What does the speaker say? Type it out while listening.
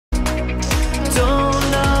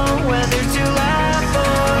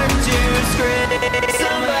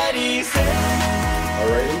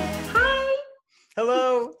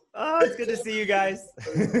Hello. Oh, it's good to see you guys.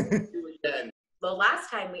 The last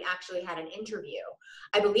time we actually had an interview,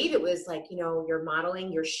 I believe it was like, your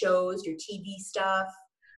modeling, your shows, your TV stuff.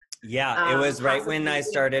 Yeah, it was right when I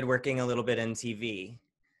Possibly. started working a little bit in TV.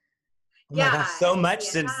 Oh my Yeah, gosh, so and much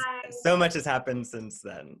CSI. so much has happened since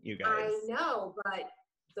then, you guys. I know, but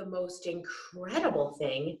the most incredible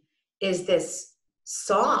thing is this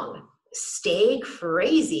song, Stay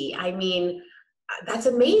Crazy. I mean, that's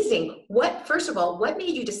amazing. First of all, what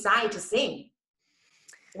made you decide to sing?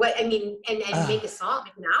 And make a song,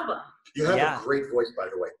 make an album. You have a great voice, by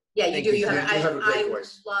the way. Yeah, you do. You have a great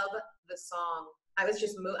voice. I love the song. I was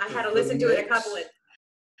just I had to listen to it a couple of.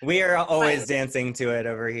 We are always dancing to it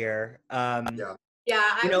over here. Yeah,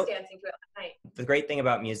 I was dancing to it last night. The great thing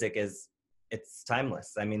about music is it's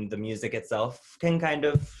timeless. I mean, the music itself can kind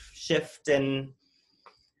of shift in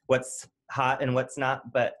what's hot and what's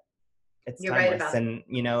not, but it's You're timeless. Right about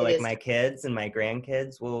and my kids and my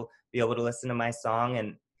grandkids will be able to listen to my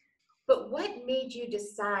song. But what made you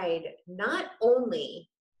decide not only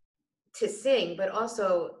to sing, but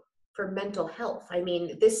also for mental health? I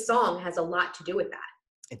mean, this song has a lot to do with that.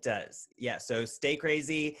 It does. Yeah. So Stay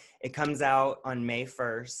Crazy, it comes out on May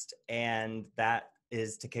 1st, and that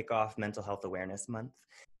is to kick off Mental Health Awareness Month.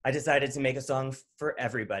 I decided to make a song for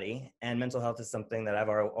everybody, and mental health is something that I've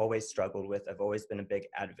always struggled with. I've always been a big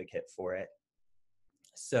advocate for it.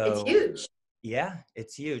 So it's huge. Yeah,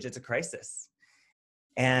 it's huge. It's a crisis.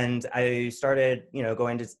 And I started,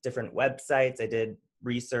 going to different websites. I did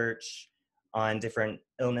research on different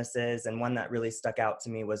illnesses, and one that really stuck out to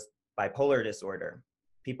me was bipolar disorder.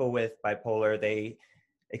 People with bipolar, they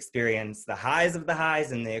experience the highs of the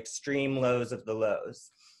highs and the extreme lows of the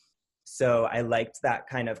lows. So I liked that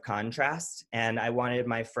kind of contrast, and I wanted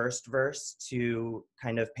my first verse to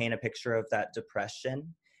kind of paint a picture of that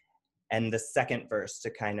depression, and the second verse to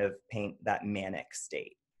kind of paint that manic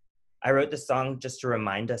state. I wrote this song just to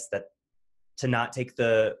remind us that to not take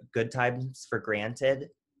the good times for granted,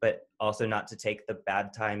 but also not to take the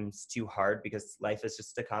bad times too hard, because life is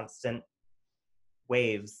just a constant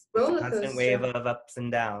waves. It's a constant wave of ups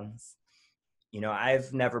and downs.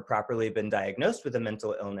 I've never properly been diagnosed with a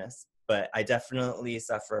mental illness, but I definitely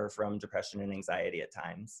suffer from depression and anxiety at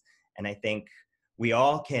times. And I think we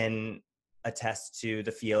all can attest to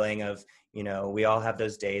the feeling of, we all have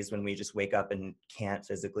those days when we just wake up and can't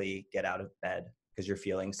physically get out of bed because you're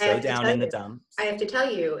feeling so down in the dumps. I have to tell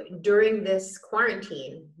you, during this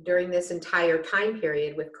quarantine, during this entire time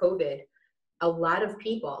period with COVID, a lot of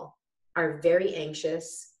people are very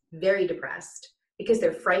anxious, very depressed, because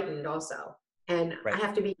they're frightened also. And I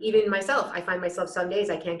have to be, even myself, I find myself some days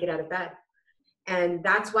I can't get out of bed. And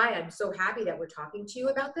that's why I'm so happy that we're talking to you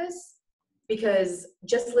about this, because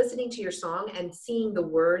just listening to your song and seeing the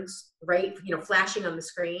words, flashing on the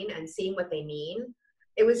screen and seeing what they mean,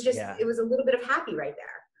 it was just, it was a little bit of happy right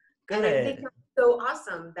there. Good. And I think it's so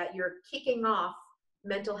awesome that you're kicking off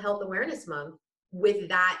Mental Health Awareness Month with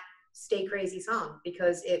that Stay Crazy song,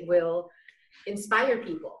 because it will inspire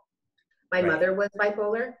people. My mother was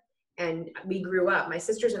bipolar, and my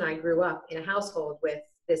sisters and I grew up in a household with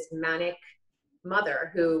this manic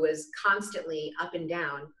mother who was constantly up and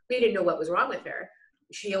down. We didn't know what was wrong with her.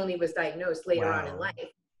 She only was diagnosed later on in life.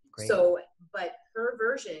 Great. So, but her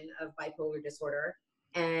version of bipolar disorder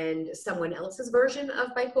and someone else's version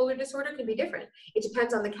of bipolar disorder can be different. It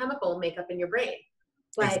depends on the chemical makeup in your brain.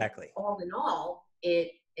 But all in all,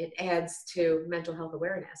 it adds to mental health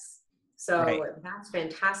awareness. So that's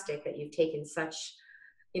fantastic that you've taken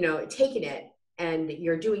taken it and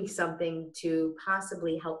you're doing something to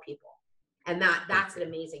possibly help people. And that's an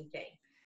amazing thing.